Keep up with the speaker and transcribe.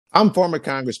I'm former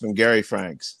Congressman Gary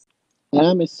Franks. And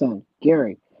I'm his son,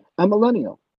 Gary, a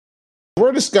millennial.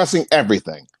 We're discussing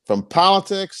everything from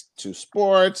politics to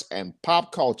sports and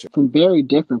pop culture. From very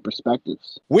different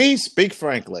perspectives. We speak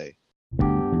frankly.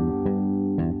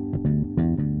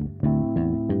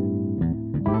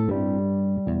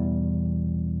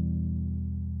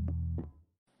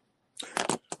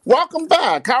 Welcome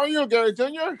back. How are you, Gary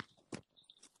Jr.?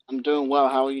 I'm doing well.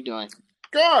 How are you doing?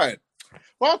 Good.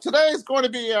 Well, today is going to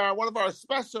be one of our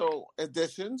special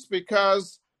editions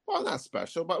because, well, not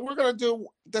special, but we're going to do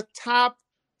the top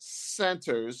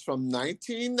centers from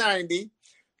 1990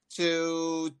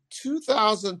 to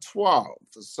 2012.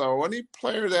 So any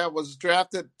player that was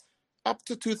drafted up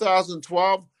to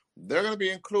 2012, they're going to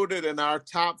be included in our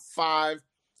top 5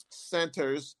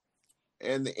 centers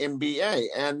in the NBA.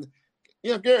 And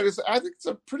Gary, I think it's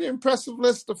a pretty impressive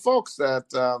list of folks that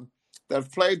have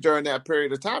played during that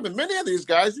period of time. And many of these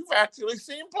guys you've actually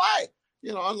seen play.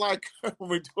 Unlike when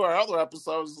we do our other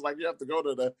episodes, it's like you have to go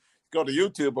to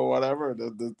YouTube or whatever,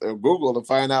 or Google to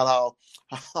find out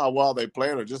how well they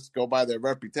played, or just go by their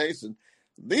reputation.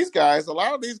 A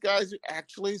lot of these guys you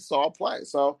actually saw play.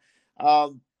 So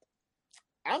I'm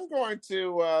going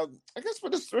to, I guess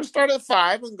we'll start at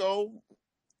 5 and go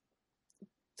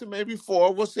to maybe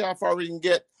 4. We'll see how far we can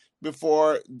get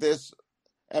before this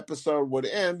episode would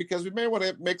end, because we may want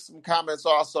to make some comments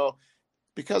also,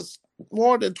 because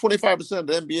more than 25% of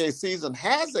the NBA season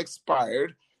has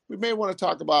expired. We may want to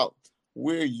talk about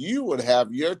where you would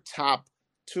have your top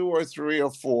 2 or 3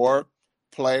 or 4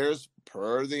 players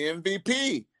per the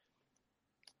MVP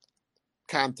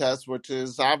contest, which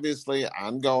is obviously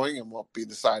ongoing and won't be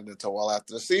decided until well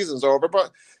after the season's over.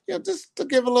 But just to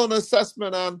give a little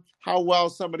assessment on how well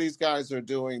some of these guys are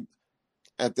doing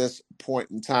at this point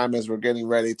in time as we're getting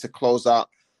ready to close out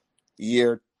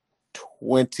year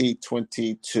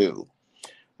 2022.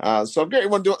 So, Gary, you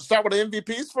want to start with the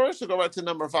MVPs first, or go right to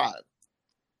number 5?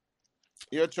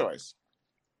 Your choice.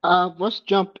 Let's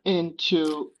jump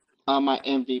into my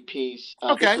MVPs.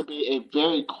 Okay. This will be a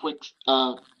very quick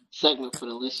segment for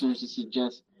the listeners to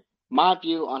suggest my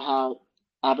view on how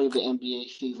I believe the NBA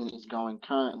season is going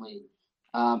currently.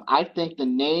 I think the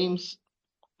names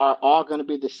are all going to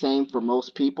be the same for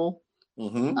most people.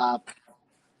 Mm-hmm.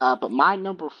 But my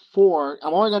number 4,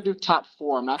 I'm only going to do top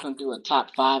 4. I'm not going to do a top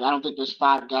 5. I don't think there's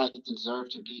 5 guys that deserve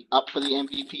to be up for the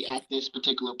MVP at this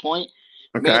particular point.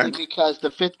 Okay. Mainly because the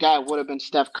 5th guy would have been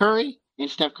Steph Curry, and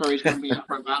Steph Curry is going to be up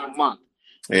for about a month.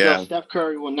 Yeah. So Steph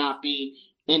Curry will not be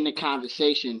in the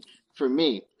conversation for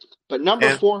me. But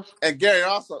number 4. And Gary,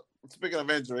 also, speaking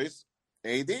of injuries,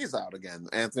 AD's out again,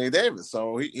 Anthony Davis.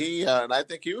 So he and I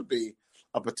think he would be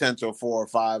a potential 4 or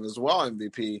 5 as well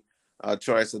MVP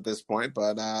choice at this point.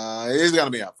 But he's going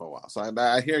to be out for a while. So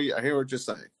I hear you. I hear what you're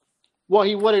saying. Well,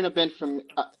 he wouldn't have been for me.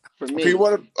 He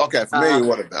would have. Okay, for me, he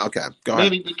would have been. Okay, go ahead.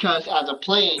 Maybe because as a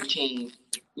playing team,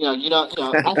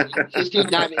 his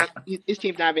team's not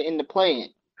even in the play-in.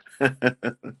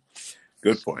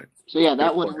 Good point. So yeah,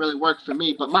 that wouldn't really work for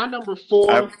me. But my number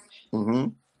 4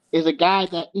 is a guy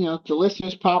that the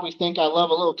listeners probably think I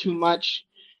love a little too much,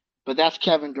 but that's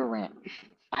Kevin Durant.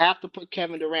 I have to put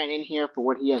Kevin Durant in here for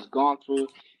what he has gone through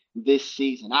this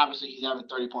season. Obviously, he's having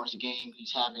 30 points a game.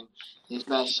 He's having his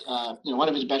best, one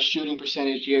of his best shooting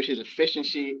percentage years. His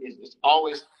efficiency is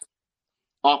always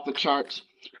off the charts.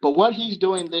 But what he's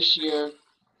doing this year,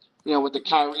 with the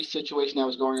Kyrie situation that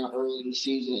was going on early in the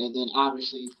season, and then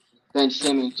obviously Ben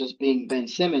Simmons just being Ben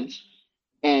Simmons,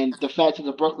 and the fact that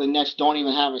the Brooklyn Nets don't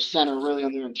even have a center really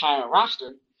on their entire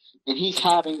roster, and he's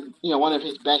having one of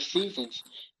his best seasons,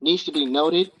 needs to be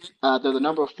noted. They're the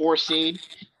number 4 seed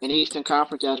in the Eastern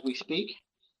Conference as we speak,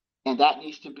 and that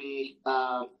needs to be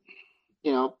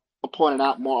pointed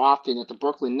out more often, that the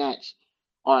Brooklyn Nets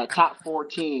are a top 4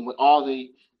 team with all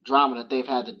the drama that they've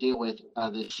had to deal with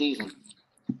this season.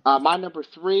 My number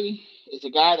 3 is a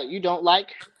guy that you don't like,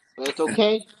 but it's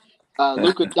okay.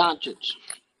 Luka Doncic.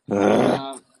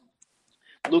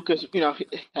 Luka's,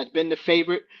 has been the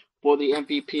favorite for the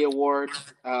MVP award.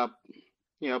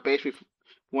 Basically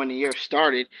when the year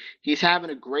started, he's having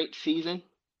a great season.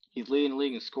 He's leading the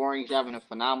league in scoring. He's having a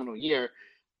phenomenal year,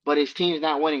 but his team's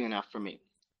not winning enough for me.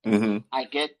 Mm-hmm. I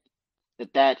get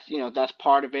that's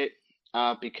part of it,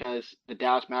 because the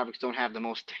Dallas Mavericks don't have the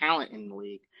most talent in the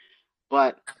league.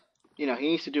 But, he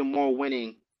needs to do more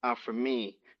winning for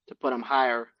me to put him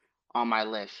higher on my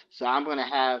list. So I'm going to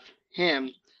have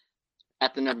him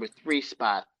at the number 3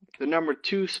 spot. The number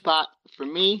 2 spot for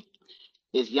me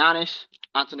is Giannis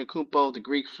Antetokounmpo, the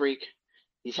Greek Freak.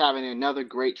 He's having another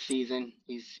great season.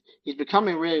 He's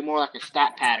becoming really more like a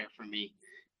stat pattern for me,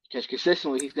 because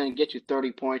consistently he's going to get you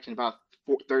 30 points and about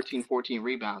 13, 14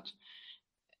 rebounds,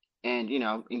 and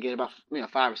get about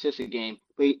 5 assists a game.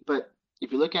 But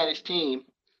if you look at his team,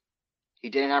 he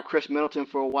didn't have Chris Middleton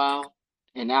for a while,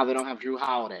 and now they don't have Drew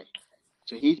Holiday.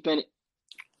 So he's been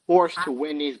forced to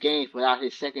win these games without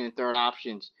his second and third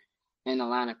options in the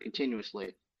lineup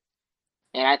continuously.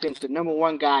 And I think the number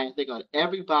one guy, I think, on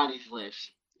everybody's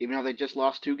list, even though they just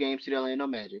lost 2 games to the Orlando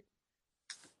Magic,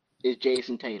 is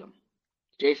Jason Tatum.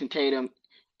 Jason Tatum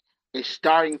is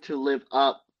starting to live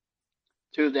up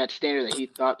to that standard that he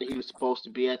thought that he was supposed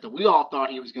to be at, that we all thought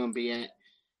he was going to be at.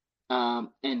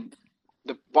 And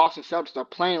the Boston Celtics are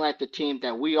playing like the team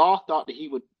that we all thought that he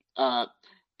would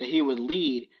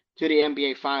lead to the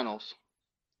NBA Finals,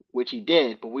 which he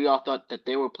did. But we all thought that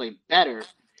they would play better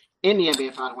in the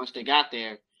NBA Finals once they got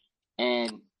there.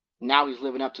 And now he's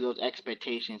living up to those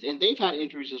expectations. And they've had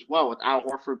injuries as well, with Al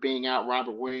Horford being out,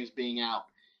 Robert Williams being out,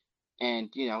 and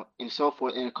and so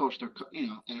forth. And of course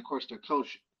their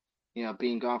coach,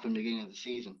 being gone from the beginning of the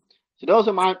season. So those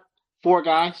are my 4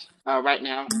 guys right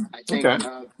now. I think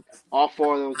all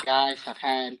 4 of those guys have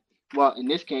had, well, in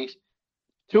this case,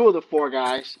 2 of the 4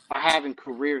 guys are having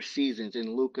career seasons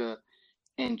in Luka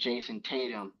and Jason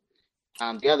Tatum.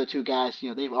 The other 2 guys,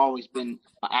 they've always been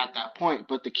at that point.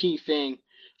 But the key thing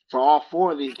for all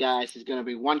 4 of these guys is going to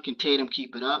be, 1, can Tatum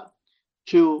keep it up?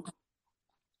 2,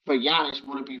 for Giannis,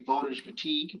 will it be voters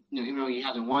fatigue? Even though he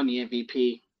hasn't won the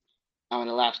MVP in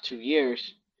the last 2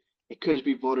 years, it could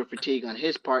be voter fatigue on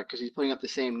his part because he's putting up the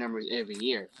same numbers every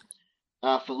year.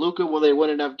 For Luka, will they win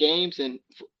enough games? And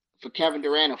for Kevin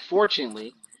Durant,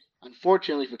 unfortunately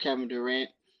for Kevin Durant,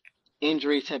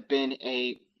 injuries have been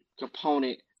a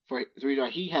component for the reason why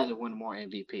he hasn't won more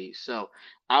MVPs. So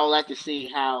I would like to see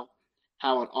how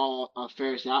it all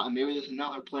fares out. And maybe there's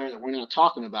another player that we're not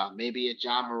talking about. Maybe a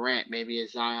John Morant, maybe a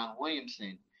Zion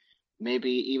Williamson,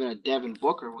 maybe even a Devin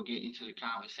Booker will get into the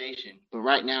conversation. But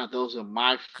right now, those are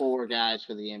my 4 guys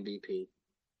for the MVP.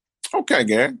 Okay,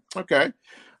 Gary. Okay.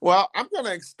 Well, I'm going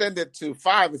to extend it to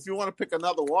 5. If you want to pick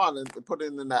another one and put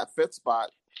it in that 5th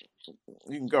spot,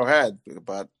 you can go ahead.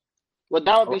 But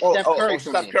that would be Steph Curry for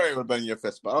Steph me. Curry would have been your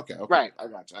 5th spot. Okay. Right. I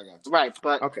got you. Right,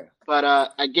 but okay.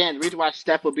 But again, the reason why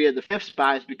Steph will be at the 5th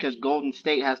spot is because Golden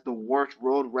State has the worst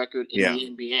road record in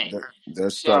the NBA. They're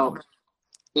struggling.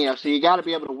 So you got to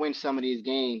be able to win some of these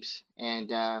games, and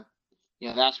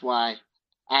that's why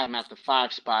I'm at the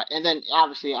 5 spot. And then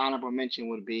obviously honorable mention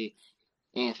would be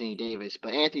Anthony Davis,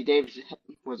 but Anthony Davis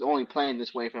was only playing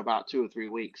this way for about 2 or 3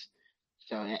 weeks,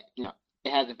 so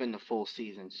it hasn't been the full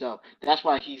season. So that's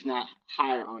why he's not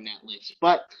higher on that list.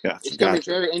 But it's going to be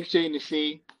very interesting to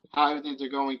see how everything's are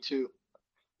going to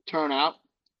turn out.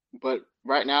 But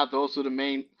right now, those are the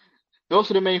main 4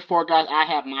 guys I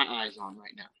have my eyes on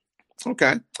right now.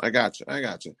 Okay, I got you.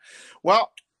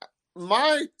 Well,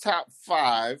 my top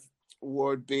 5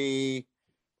 would be.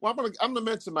 Well, I'm gonna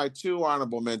mention my 2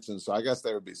 honorable mentions, so I guess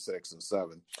they would be 6 and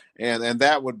 7, and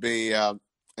that would be, and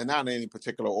not in any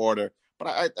particular order,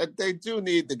 but they do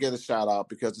need to get a shout out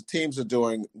because the teams are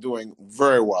doing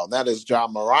very well. That is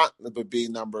John Morant would be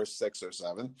number 6 or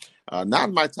 7, not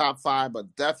in my top 5,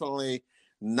 but definitely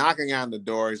knocking on the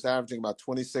door. He's averaging about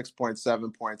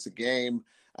 26.7 points a game.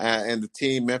 And the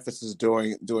team, Memphis, is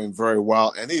doing very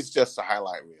well, and he's just a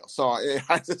highlight reel. So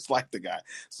I just like the guy.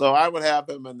 So I would have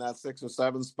him in that 6 or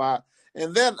 7 spot.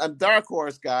 And then a dark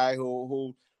horse guy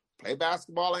who played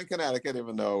basketball in Connecticut,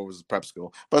 even though it was prep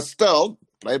school, but still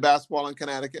played basketball in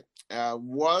Connecticut,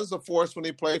 was a force when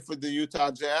he played for the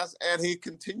Utah Jazz, and he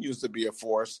continues to be a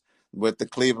force with the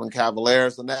Cleveland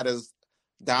Cavaliers, and that is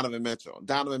Donovan Mitchell.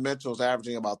 Donovan Mitchell's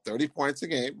averaging about 30 points a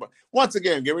game. But once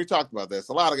again, we talked about this.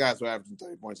 A lot of guys are averaging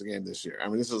 30 points a game this year. I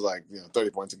mean, this is like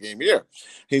 30 points a game a year.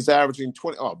 He's averaging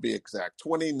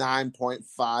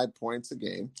 29.5 points a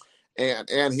game.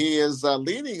 And he is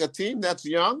leading a team that's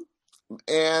young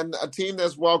and a team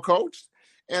that's well coached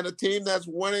and a team that's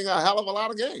winning a hell of a lot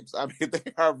of games. I mean,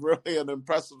 they are really an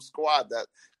impressive squad, that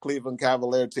Cleveland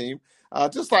Cavalier team.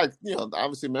 Just like,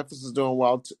 obviously Memphis is doing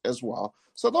well as well.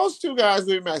 So those 2 guys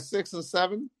would be my 6 and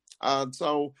 7.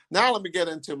 So now let me get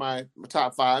into my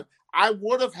top 5. I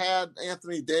would have had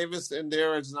Anthony Davis in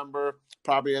there as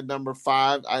probably at number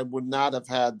 5. I would not have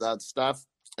had that Steph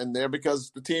in there because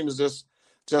the team is just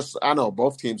I know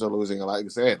both teams are losing a lot. Like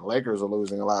you say, the Lakers are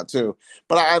losing a lot too.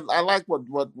 But I like what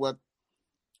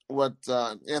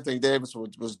Anthony Davis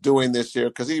was doing this year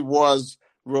because he was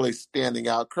really standing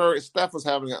out. Steph was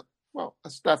having a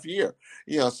Steph year,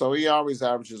 so he always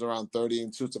averages around 30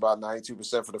 and shoots about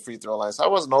 92% for the free throw line. So I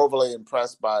wasn't overly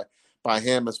impressed by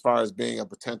him as far as being a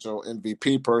potential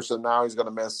MVP person. Now he's going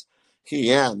to miss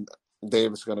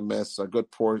Davis is going to miss a good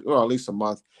portion, or at least a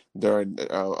month during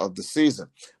of the season.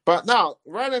 But now,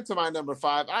 right into my number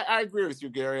 5, I agree with you,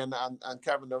 Gary, on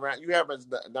Kevin Durant. You have him as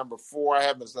number 4. I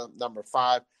have him as number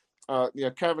 5.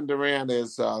 Kevin Durant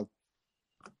is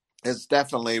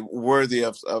definitely worthy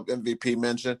of MVP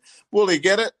mention. Will he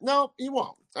get it? No, he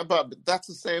won't. But that's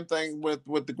the same thing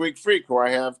with the Greek Freak, who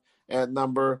I have at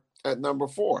number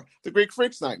 4. The Greek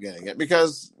Freak's not getting it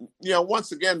because,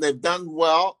 once again, they've done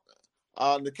well.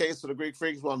 In the case of the Greek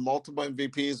Freaks, won multiple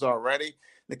MVPs already. In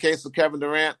the case of Kevin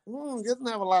Durant, he doesn't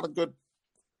have a lot of good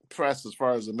press as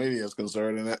far as the media is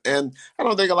concerned, and I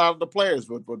don't think a lot of the players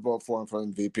would vote for him for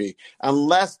MVP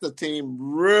unless the team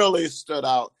really stood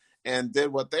out and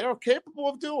did what they are capable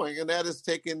of doing, and that is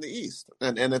taking the East.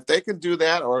 And if they can do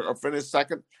that or finish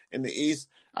second in the East,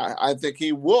 I think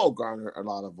he will garner a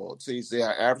lot of votes. He's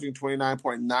averaging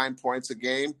 29.9 points a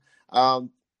game.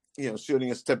 Shooting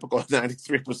his typical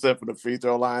 93% from the free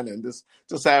throw line, and just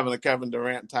having a Kevin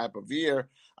Durant type of year.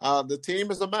 The team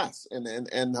is a mess,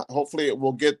 and hopefully it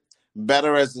will get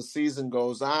better as the season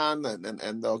goes on,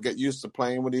 and they'll get used to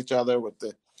playing with each other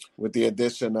with the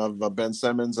addition of Ben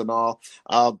Simmons and all.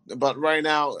 But right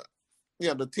now,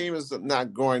 the team is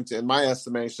not going to, in my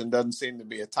estimation, doesn't seem to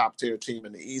be a top tier team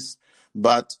in the East.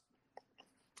 But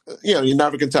you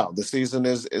never can tell. The season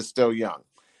is still young.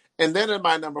 And then in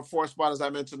my number 4 spot, as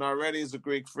I mentioned already, is a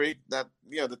Greek Freak that,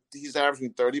 he's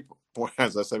averaging 30 points.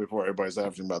 As I said before, everybody's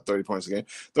averaging about 30 points a game,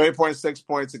 30.6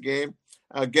 points a game,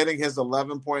 getting his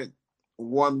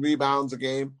 11.1 rebounds a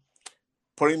game,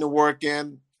 putting the work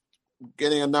in,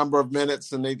 getting a number of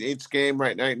minutes in each game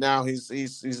right now.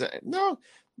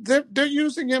 They're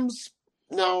using him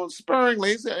sparingly.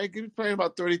 He's playing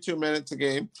about 32 minutes a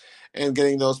game and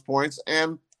getting those points.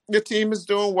 And the team is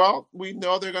doing well. We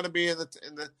know they're going to be in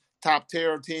the top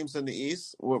tier of teams in the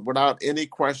East without any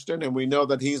question, and we know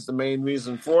that he's the main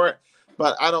reason for it.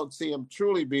 But I don't see him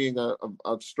truly being a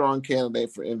strong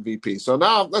candidate for MVP. So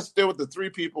now let's deal with the 3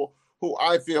 people who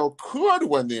I feel could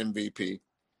win the MVP.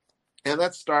 And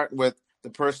let's start with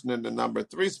the person in the number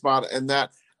 3 spot, and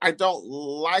that I don't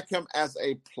like him as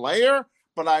a player,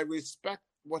 but I respect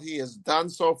what he has done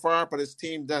so far, but his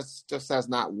team just has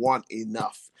not won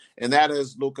enough. And that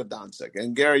is Luka Doncic.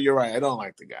 And Gary, you're right. I don't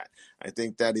like the guy. I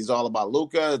think that he's all about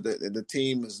Luka. The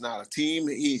team is not a team.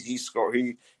 He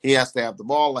has to have the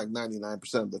ball like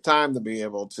 99% of the time to be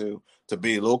able to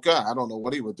be Luka. I don't know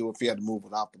what he would do if he had to move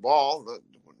without the ball.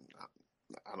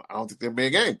 I don't think there'd be a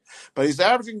game. But he's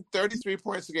averaging 33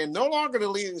 points a game. No longer the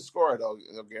leading scorer, though,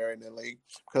 Gary, in the league,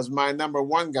 because my number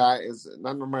 1 guy is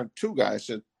number 2 guy.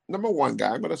 Number 1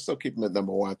 guy, I'm going to still keep him at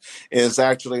number 1, is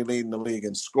actually leading the league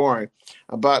in scoring.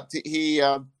 But he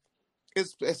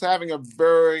is having a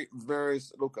very, very,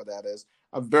 Luka, that is,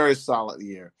 a very solid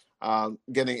year.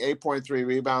 Getting 8.3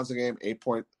 rebounds a game,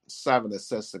 8.7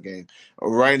 assists a game.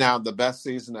 Right now, the best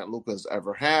season that Luka's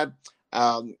ever had.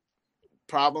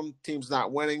 Problem, team's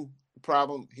not winning.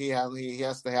 Problem, he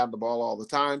has to have the ball all the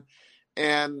time.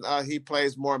 And he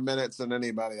plays more minutes than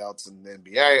anybody else in the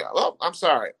NBA. Well, I'm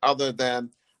sorry, other than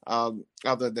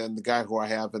the guy who I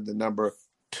have in the number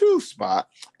 2 spot,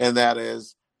 and that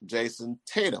is Jason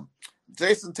Tatum.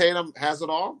 Jason Tatum has it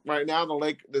all right now.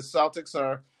 The Celtics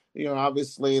are,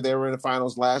 obviously they were in the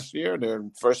finals last year. They're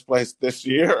in first place this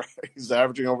year.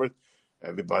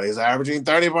 Everybody's averaging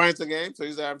 30 points a game, so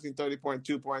he's averaging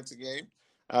 30.2 points a game,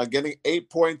 getting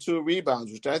 8.2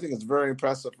 rebounds, which I think is very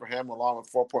impressive for him, along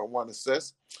with 4.1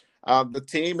 assists. The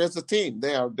team is a team.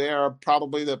 They are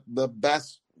probably the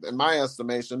best, in my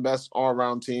estimation, best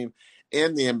all-around team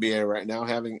in the NBA right now,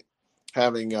 having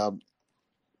a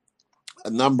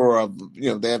number of,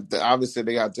 obviously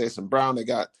they got Jason Brown, they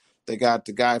got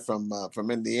the guy from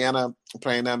Indiana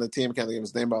playing on the team. I can't think of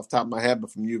his name off the top of my head,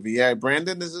 but from UVA.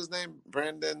 Brandon is his name.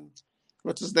 Brandon,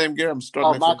 what's his name, Gary? I'm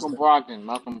struggling. Malcolm Brogdon.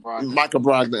 Michael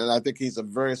Brogdon. And I think he's a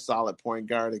very solid point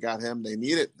guard. They got him. They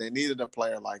needed a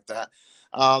player like that.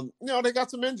 They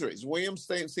got some injuries. Williams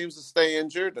seems to stay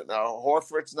injured.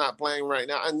 Horford's not playing right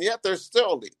now, and yet they're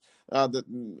still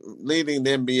leading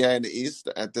the NBA in the East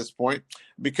at this point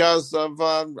because of,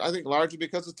 I think, largely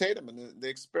because of Tatum and the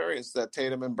experience that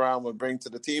Tatum and Brown would bring to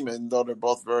the team, and though they're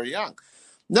both very young.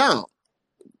 Now,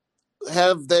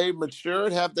 have they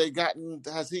matured? Has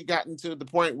he gotten to the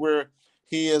point where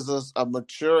he is a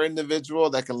mature individual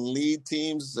that can lead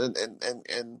teams and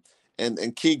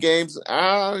key games?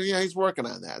 He's working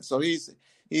on that. So he's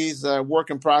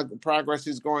working progress.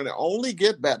 He's going to only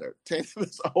get better. Tatum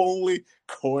is only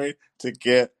going to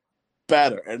get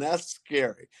better, and that's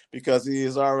scary because he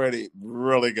is already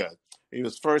really good. He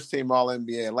was first team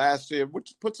All-NBA last year,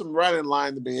 which puts him right in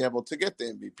line to be able to get the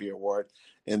MVP award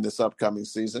in this upcoming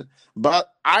season.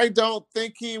 But I don't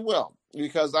think he will,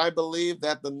 because I believe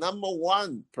that the number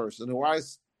one person who I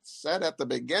said at the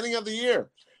beginning of the year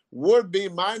would be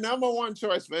my number one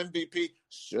choice for MVP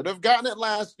should have gotten it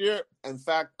last year. In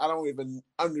fact, I don't even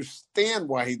understand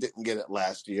why he didn't get it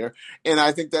last year. And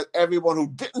I think that everyone who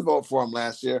didn't vote for him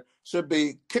last year should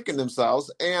be kicking themselves,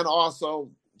 and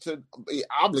also should be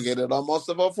obligated almost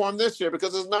to vote for him this year,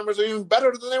 because his numbers are even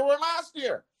better than they were last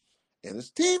year. And his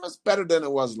team is better than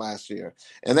it was last year.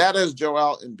 And that is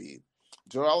Joel Embiid.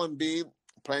 Joel Embiid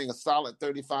playing a solid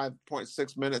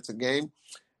 35.6 minutes a game,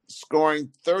 scoring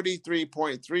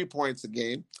 33.3 points a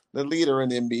game, the leader in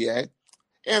the NBA.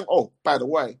 And, oh, by the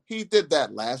way, he did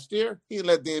that last year. He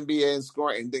led the NBA in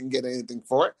scoring and didn't get anything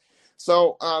for it.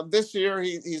 So this year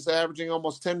he's averaging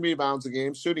almost 10 rebounds a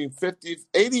game, shooting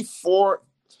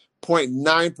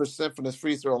 84.9% from the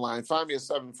free throw line. Find me a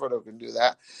 7-footer who can do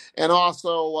that. And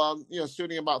also,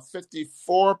 shooting about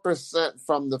 54%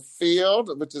 from the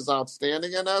field, which is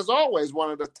outstanding. And as always,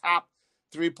 one of the top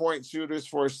 3-point shooters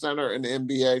for a center in the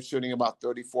NBA, shooting about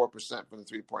 34% from the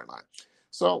 3-point line.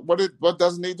 So what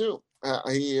doesn't he do?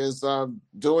 He is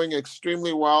doing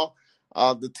extremely well.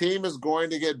 The team is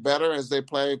going to get better as they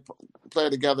play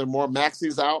together more.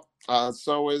 Maxi's out.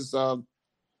 So is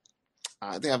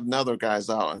they have another guy's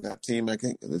out on that team. I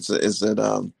think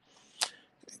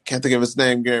can't think of his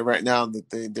name, Gary, right now.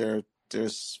 That they're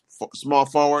small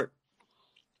forward.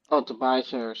 Oh,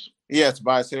 Tobias Harris. Yeah,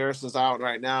 Tobias Harris is out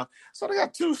right now. So they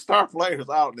got 2 star players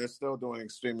out, and they're still doing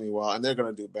extremely well, and they're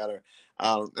going to do better.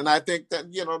 And I think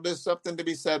that, there's something to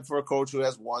be said for a coach who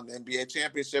has won the NBA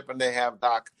championship, and they have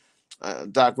Doc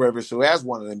Rivers, who has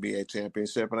won an NBA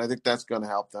championship, and I think that's going to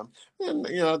help them. And,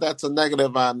 that's a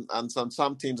negative on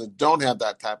some teams that don't have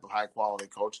that type of high-quality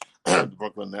coach, the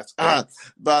Brooklyn Nets.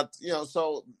 But,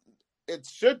 so it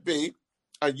should be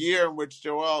a year in which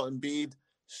Joel Embiid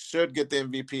should get the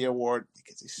MVP award,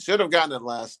 because he should have gotten it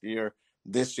last year.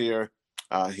 This year,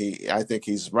 I think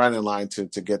he's right in line to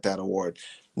get that award.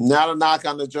 Not a knock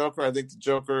on the Joker. I think the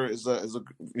Joker is a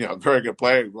very good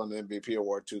player. He won the MVP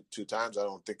award two times. I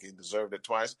don't think he deserved it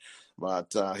twice,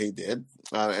 but he did.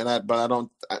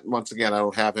 Once again, I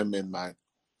don't have him in my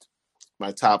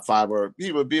top 5, or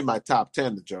he would be my top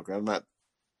 10. The Joker. I'm not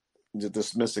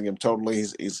dismissing him totally.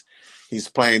 He's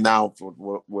playing now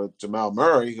with Jamal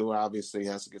Murray, who obviously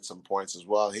has to get some points as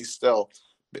well. He's still,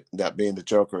 that being the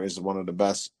Joker, is one of the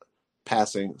best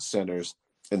passing centers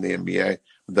in the NBA.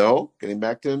 Though, getting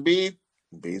back to Embiid,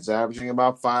 Embiid's averaging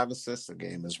about 5 assists a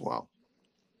game as well.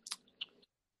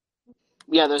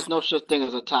 Yeah, there's no such thing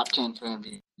as a top 10 for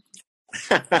Embiid.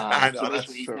 I know,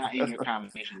 that's he's true. not in your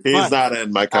conversation. He's not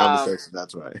in my conversation.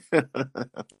 That's right.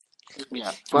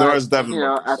 Yeah, but I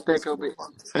think it'll be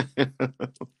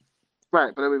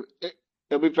right. But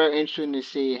it'll be very interesting to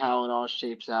see how it all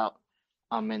shapes out.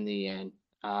 In the end,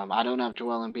 I don't have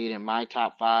Joel Embiid in my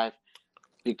top 5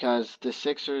 because the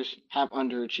Sixers have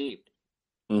underachieved.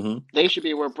 Mm-hmm. They should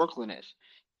be where Brooklyn is.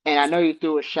 And I know you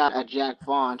threw a shot at Jack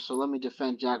Vaughn, so let me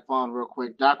defend Jack Vaughn real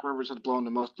quick. Doc Rivers has blown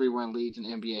the most 3-1 leads in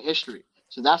NBA history.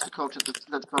 So that's the coach that the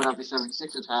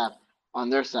 76ers have on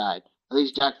their side. At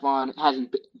least Jack Vaughn, I'm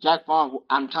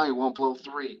telling you, won't blow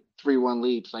 3-1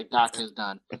 leads like Doc has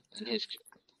done in his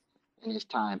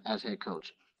time as head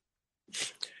coach.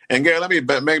 And Gary,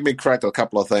 make me correct a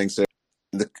couple of things there.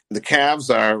 The Cavs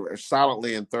are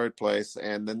solidly in 3rd place,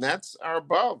 and the Nets are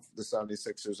above the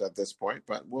 76ers at this point.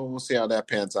 But we'll see how that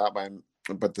pans out.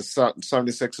 But the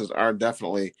 76ers are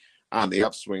definitely on the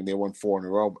upswing. They won 4 in a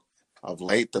row of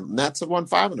late. The Nets have won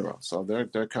 5 in a row, so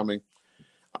they're coming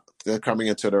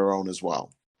into their own as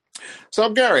well.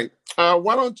 So Gary,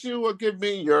 why don't you give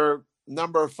me your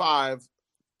number 5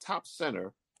 top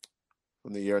center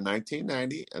from the year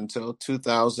 1990 until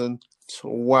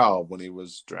 2012 when he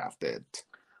was drafted?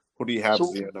 Who do you have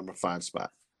as your number 5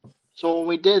 spot? So when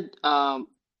we did our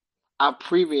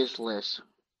previous list,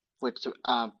 which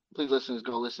please listeners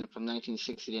go listen from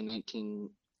 1960 to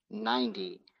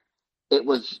 1990, it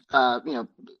was it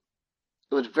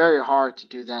was very hard to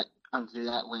do that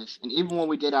list. And even when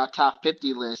we did our top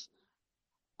 50 list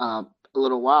a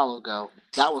little while ago,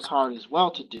 that was hard as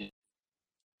well to do.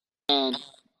 And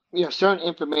certain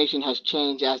information has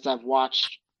changed as I've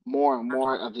watched more and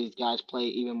more of these guys play.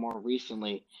 Even more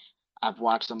recently, I've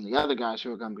watched some of the other guys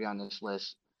who are going to be on this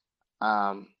list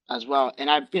as well. And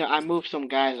I moved some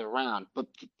guys around, but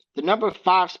the number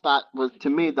 5 spot was, to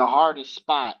me, the hardest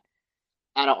spot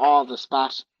out of all the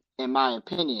spots, in my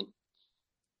opinion.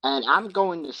 And I'm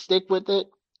going to stick with it,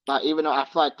 even though I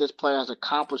feel like this player has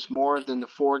accomplished more than the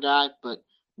 4 guy. But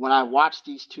when I watch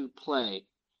these 2 play,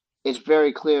 it's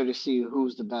very clear to see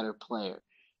who's the better player.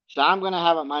 So I'm going to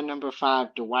have at my number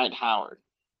 5 Dwight Howard.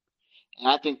 And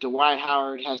I think Dwight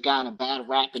Howard has gotten a bad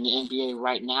rap in the NBA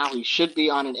right now. He should be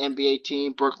on an NBA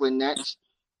team, Brooklyn Nets,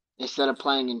 instead of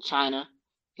playing in China.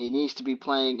 He needs to be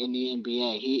playing in the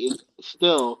NBA. He is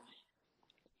still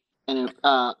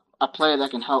a player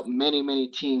that can help many, many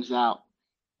teams out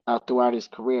throughout his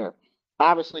career.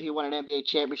 Obviously, he won an NBA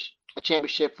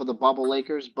championship for the Bubble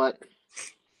Lakers, but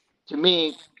to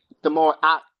me, the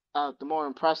more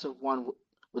impressive one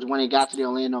was when he got to the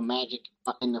Orlando Magic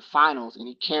in the finals, and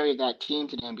he carried that team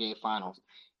to the NBA Finals.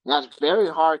 And that's very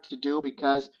hard to do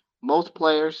because most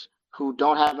players who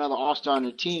don't have another All-Star on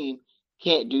their team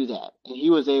can't do that, and he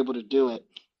was able to do it.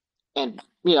 And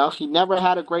he never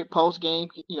had a great post game.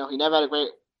 He never had a great.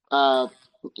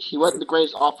 He wasn't the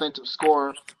greatest offensive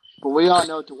scorer, but we all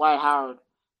know Dwight Howard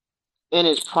in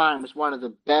his prime was one of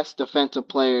the best defensive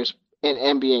players in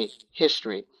NBA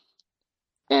history.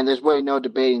 And there's really no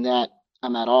debating that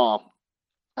at all.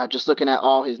 Just looking at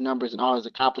all his numbers and all his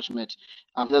accomplishments,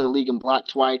 led the league in block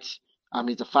twice.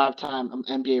 He's a 5-time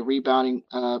NBA rebounding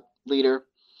leader,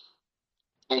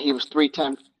 and he was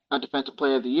 3-time Defensive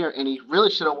Player of the Year. And he really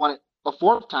should have won it a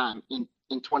 4th time in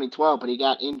 2012, but he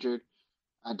got injured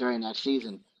during that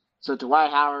season. So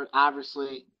Dwight Howard,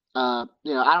 obviously, I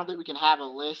don't think we can have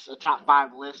a top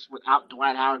 5 list without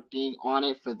Dwight Howard being on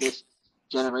it for this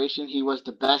generation. He was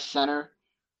the best center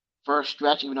for a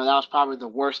stretch, even though that was probably the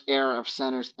worst era of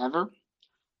centers ever,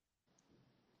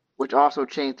 which also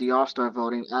changed the All-Star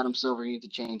voting. Adam Silver needs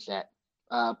to change that.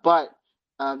 But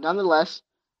nonetheless,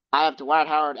 I have Dwight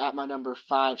Howard at my number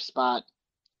 5 spot.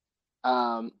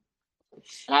 And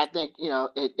I think,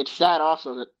 it's sad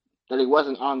also that he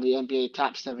wasn't on the NBA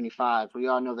top 75. We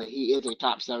all know that he is a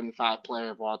top 75 player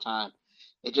of all time.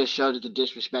 It just shows the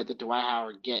disrespect that Dwight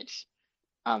Howard gets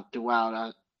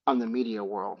throughout on the media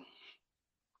world.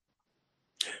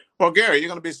 Well, Gary, you're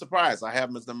going to be surprised. I have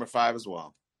him as number 5 as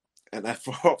well. And that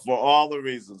for all the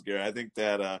reasons, Gary. I think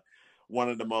that one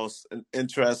of the most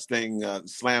interesting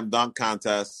slam dunk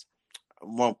contests,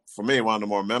 well, for me, one of the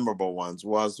more memorable ones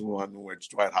was one in which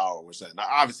Dwight Howard was in. Now,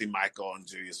 obviously, Michael and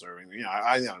Julius Erving,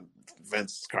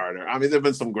 Vince Carter. I mean, there have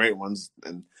been some great ones,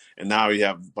 and now you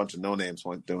have a bunch of no names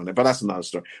doing it. But that's another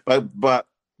story. But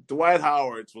Dwight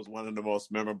Howard's was one of the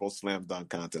most memorable slam dunk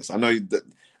contests. I know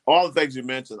all the things you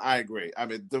mentioned. I agree. I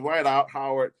mean, Dwight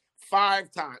Howard.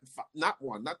 5 times, not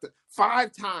one, not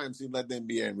 5 times he led the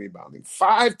NBA in rebounding.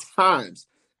 5 times.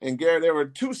 And Gary, there were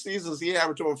 2 seasons he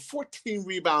averaged over 14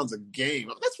 rebounds a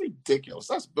game. That's ridiculous.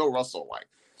 That's Bill Russell like.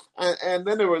 And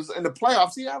then there was in the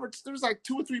playoffs, there was like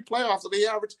 2 or 3 playoffs, and he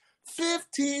averaged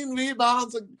 15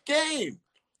 rebounds a game.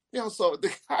 So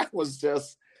the guy was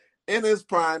just in his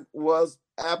prime, was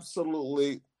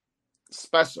absolutely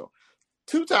special.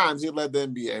 2 times he led the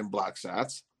NBA in block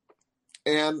shots.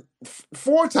 And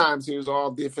 4 times he was all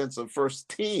defensive first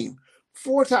team.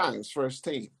 4 times first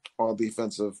team, all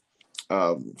defensive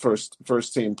first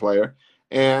team player.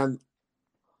 And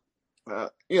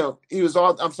he was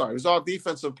all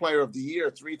defensive player of the year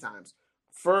 3 times.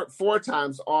 4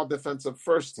 times all defensive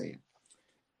first team.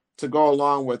 To go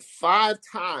along with 5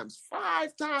 times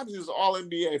he was all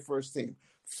NBA first team.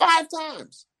 5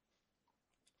 times.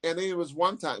 And he was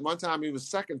one time he was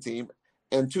second team,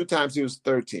 and 2 times he was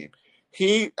third team.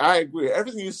 I agree.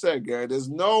 Everything you said, Gary, there's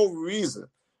no reason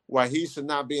why he should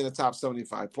not be in the top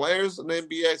 75 players in the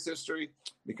NBA's history,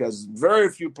 because very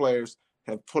few players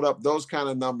have put up those kind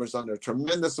of numbers under a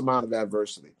tremendous amount of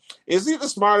adversity. Is he the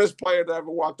smartest player that ever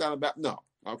walked down a bat? No.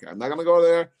 Okay, I'm not going to go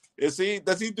there. Does he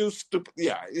do stupid?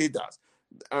 Yeah, he does.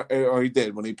 Or he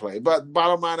did when he played. But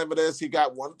bottom line of it is he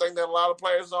got one thing that a lot of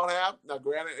players don't have. Now,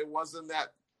 granted, it wasn't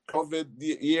that COVID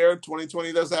year.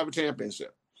 2020 doesn't have a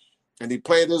championship. And he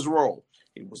played his role.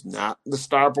 He was not the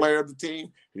star player of the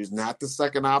team. He was not the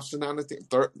second option on the team.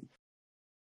 Third.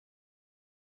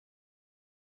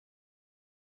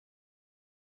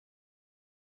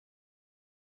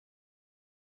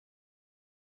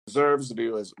 Deserves to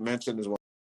be mentioned as one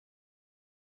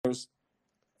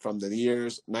from the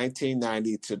years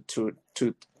 1990 to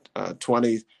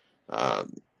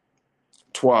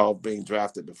 2012, being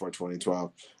drafted before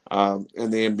 2012. In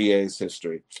the NBA's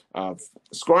history.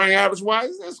 Scoring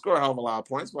average-wise, they score a hell of a lot of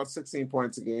points, about 16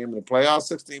 points a game. In the playoffs,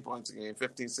 16 points a game,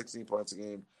 15, 16 points a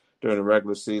game during the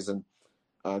regular season.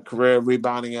 Career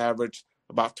rebounding average,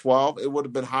 about 12. It would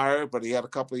have been higher, but he had a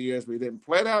couple of years where he didn't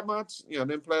play that much,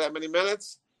 didn't play that many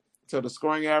minutes until the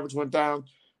scoring average went down.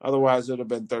 Otherwise, it would have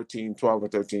been 12 or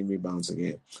 13 rebounds a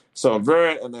game. So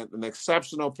an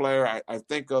exceptional player. I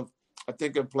think of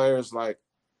players like,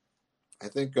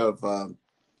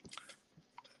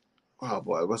 oh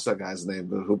boy, what's that guy's name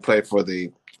who played for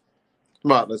the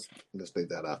Well, let's take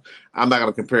that out. I'm not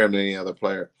going to compare him to any other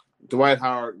player. Dwight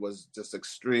Howard was just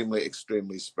extremely,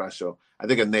 extremely special. I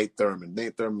think of Nate Thurmond.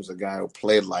 Nate Thurmond was a guy who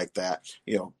played like that.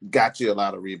 Got you a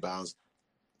lot of rebounds.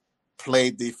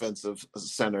 Played defensive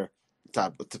center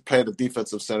type, played a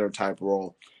defensive center type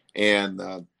role, and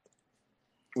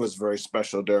was very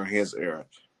special during his era.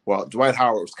 Well, Dwight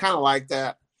Howard was kind of like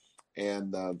that,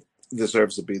 and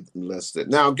deserves to be listed.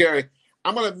 Now, Gary,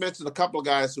 I'm going to mention a couple of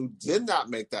guys who did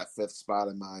not make that fifth spot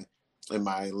in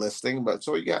my listing, but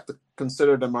so you have to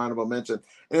consider them honorable mention.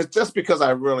 And it's just because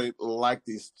I really like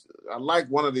these. I like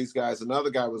one of these guys. Another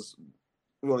guy was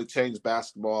really changed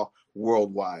basketball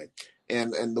worldwide.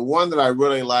 And the one that I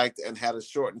really liked and had a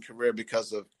shortened career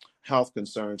because of health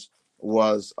concerns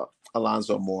was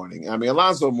Alonzo Mourning. I mean,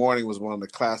 Alonzo Mourning was one of the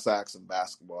class acts in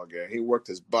basketball, Gary. He worked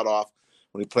his butt off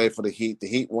when he played for the Heat. The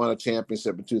Heat won a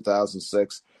championship in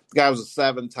 2006. The guy was a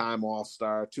 7-time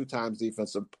All-Star, 2 times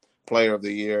Defensive Player of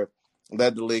the Year,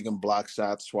 led the league in block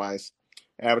shots twice,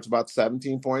 averaged about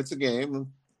 17 points a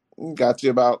game, and got you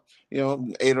about 8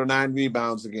 or 9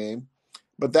 rebounds a game.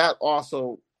 But that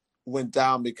also went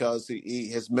down because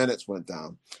his minutes went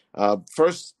down.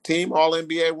 First team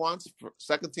All-NBA once,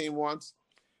 second team once.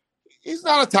 He's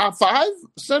not a top 5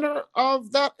 center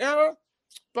of that era,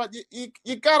 but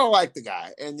you gotta like the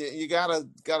guy, and you gotta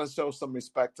show some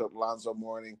respect to Alonzo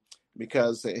Mourning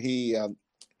because he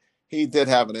did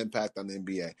have an impact on the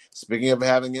NBA. Speaking of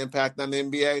having impact on the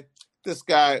NBA, this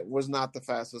guy was not the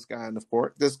fastest guy on the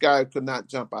court. This guy could not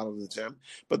jump out of the gym.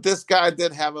 But this guy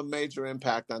did have a major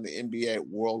impact on the NBA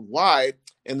worldwide,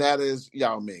 and that is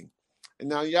Yao Ming. And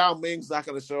now Yao Ming's not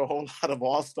going to show a whole lot of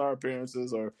All-Star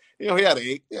appearances, or he had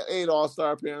eight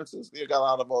All-Star appearances. He got a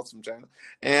lot of votes from China,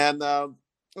 and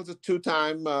was a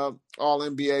 2-time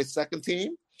All-NBA second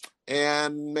team,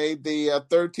 and made the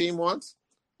third team once.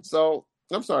 So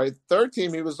I'm sorry, third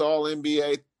team. He was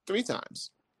All-NBA 3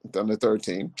 times on the third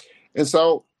team. And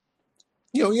so,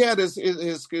 he had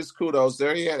his kudos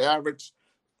there. He had averaged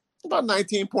about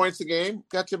 19 points a game,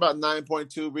 got you about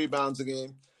 9.2 rebounds a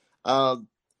game.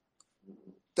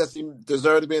 Does he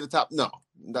deserve to be in the top? No,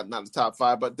 not the top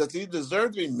 5. But does he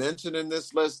deserve to be mentioned in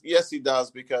this list? Yes, he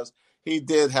does, because he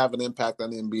did have an impact on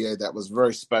the NBA that was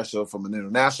very special from an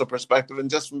international perspective, and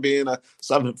just from being a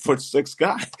 7'6"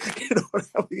 guy.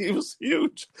 He was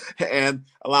huge. And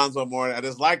Alonzo Mourning, I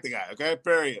just like the guy. Okay,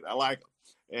 period. I like him.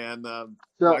 And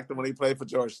liked him when he played for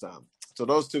Georgetown. So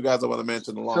those 2 guys I want to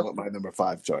mention along with my number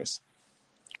 5 choice.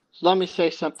 So let me say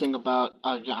something about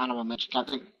your honorable mention. I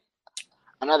think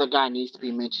another guy needs to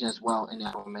be mentioned as well in the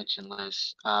honorable mention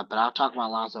list. But I'll talk about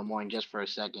Alonzo Mourning just for a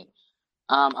second.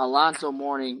 Alonzo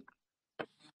Mourning,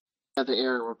 the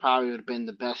era would probably have been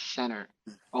the best center,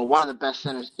 or one of the best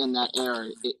centers in that era,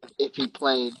 if he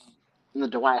played in the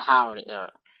Dwight Howard era.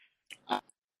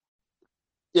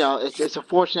 It's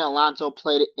unfortunate Alonzo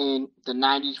played in the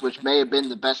 90s, which may have been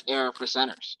the best era for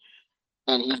centers,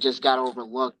 and he just got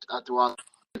overlooked throughout.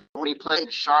 When he played in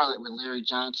Charlotte with Larry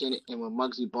Johnson and when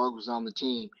Muggsy Bogues was on the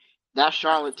team, that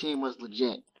Charlotte team was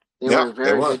legit. They were a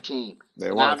very good team.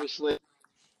 They were. Obviously,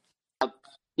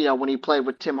 when he played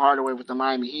with Tim Hardaway with the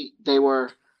Miami Heat, they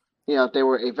were a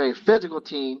very physical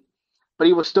team, but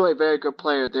he was still a very good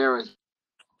player there. As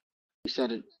you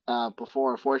said it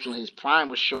before, unfortunately, his prime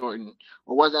was shortened,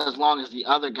 or wasn't as long as the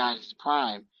other guys'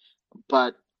 prime.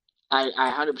 But I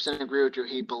 100% agree with you.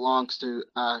 He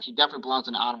definitely belongs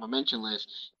on the honorable mention list.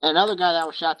 And another guy that I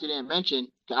was shocked you didn't mention,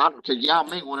 because Yao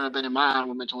Ming wouldn't have been in my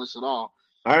honorable mention list at all.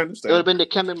 I understand. It would have been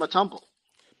Dikembe Mutombo.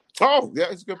 Oh, yeah,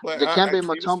 he's a good player. Dikembe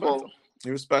Mutombo,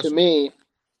 he was special. To me,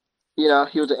 he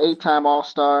was an 8-time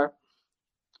All-Star.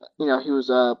 He was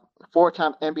a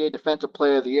 4-time NBA Defensive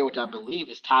Player of the Year, which I believe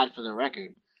is tied for the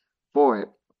record for it.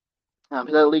 He led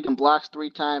the league in blocks 3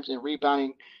 times and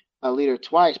rebounding leader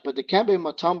twice. But Dikembe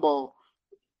Mutombo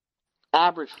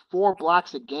averaged 4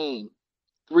 blocks a game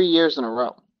 3 years in a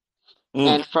row.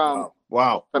 And from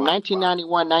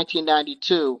 1991, 1992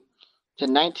 to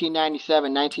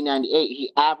 1997, 1998,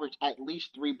 he averaged at least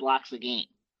 3 blocks a game.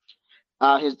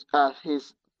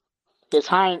 His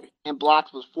high in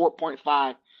blocks was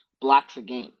 4.5 blocks a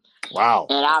game. Wow.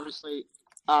 And obviously,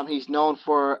 he's known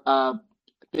for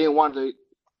being one of the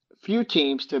few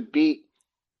teams to beat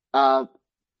a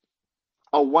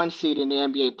 1 seed in the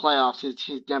NBA playoffs. His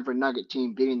Denver Nugget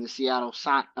team beating the Seattle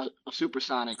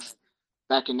Supersonics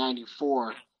back in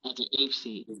 '94 as an 8th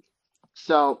seed.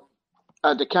 So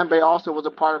Dikembe also was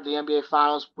a part of the NBA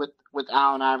Finals with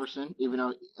Allen Iverson, even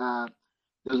though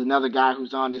there's another guy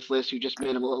who's on this list who just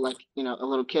made him look like a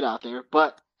little kid out there.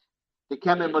 But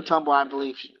Dikembe Mutombo, I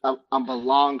believe,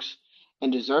 belongs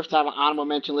and deserves to have an honorable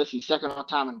mention list. He's second all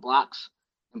time in blocks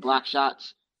and block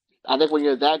shots. I think when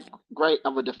you're that great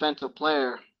of a defensive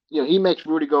player, he makes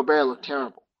Rudy Gobert look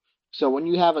terrible. So when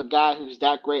you have a guy who's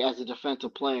that great as a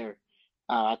defensive player,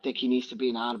 I think he needs to be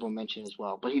an honorable mention as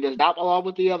well. But he does not belong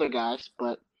with the other guys,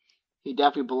 but he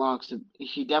definitely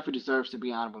deserves to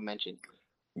be honorable mention.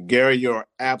 Gary, you're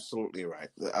absolutely right.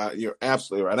 You're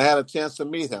absolutely right. I had a chance to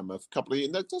meet him just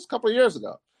a couple of years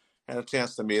ago. I had a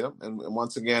chance to meet him, and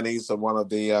once again, he's one of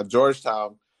the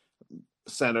Georgetown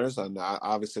centers, and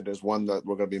obviously there's one that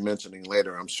we're going to be mentioning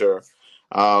later, I'm sure.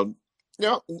 Was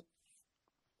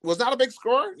not a big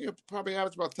scorer. Probably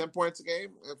averaged about 10 points a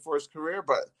game for his career,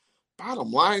 but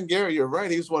bottom line, Gary, you're right.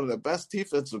 He's one of the best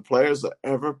defensive players to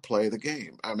ever play the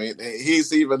game. I mean,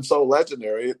 he's even so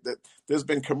legendary that there's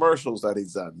been commercials that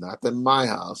he's done, not in my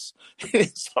house.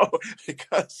 So,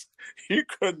 because he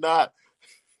could not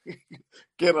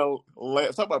get talk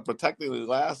about protecting the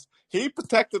glass. He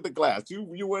protected the glass.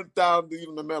 You went down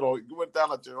even the middle. You went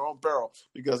down at your own peril,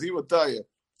 because he would tell you,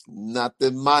 not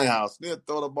in my house. He'd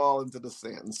throw the ball into the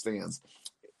stands.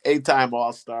 8-time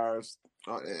All-Stars,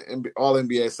 All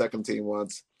NBA second team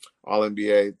once, All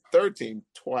NBA third team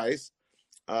twice.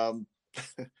 A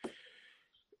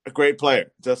great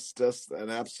player, just an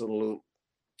absolute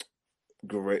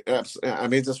great. I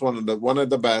mean, just one of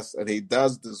the best, and he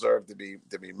does deserve to be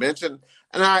mentioned.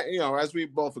 And as we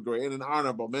both agree, in an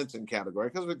honorable mention category,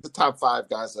 because the top 5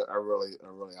 guys are really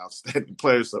outstanding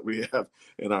players that we have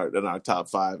in our top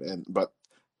 5. But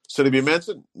should he be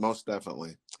mentioned? Most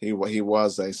definitely. He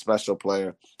was a special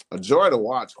player, a joy to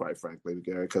watch, quite frankly,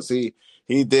 Gary, because he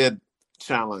did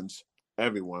challenge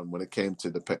everyone when it came to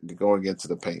going into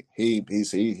the paint.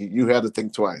 You had to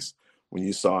think twice when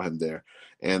you saw him there.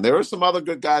 And there were some other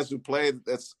good guys who played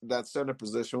that center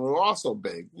position who were also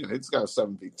big. He's got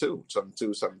 72,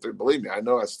 73. Believe me, I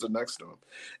know I stood next to him.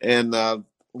 And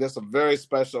just a very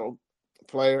special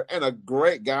player and a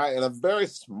great guy and a very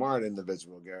smart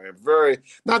individual, Gary. Very,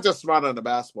 not just smart on the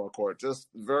basketball court, just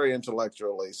very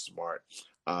intellectually smart.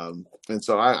 And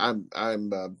so I'm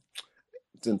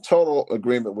in total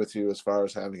agreement with you as far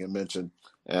as having him mentioned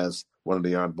as one of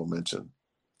the honorable mention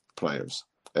players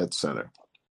at center.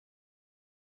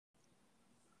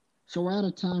 So we're out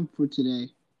of time for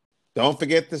today. Don't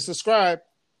forget to subscribe.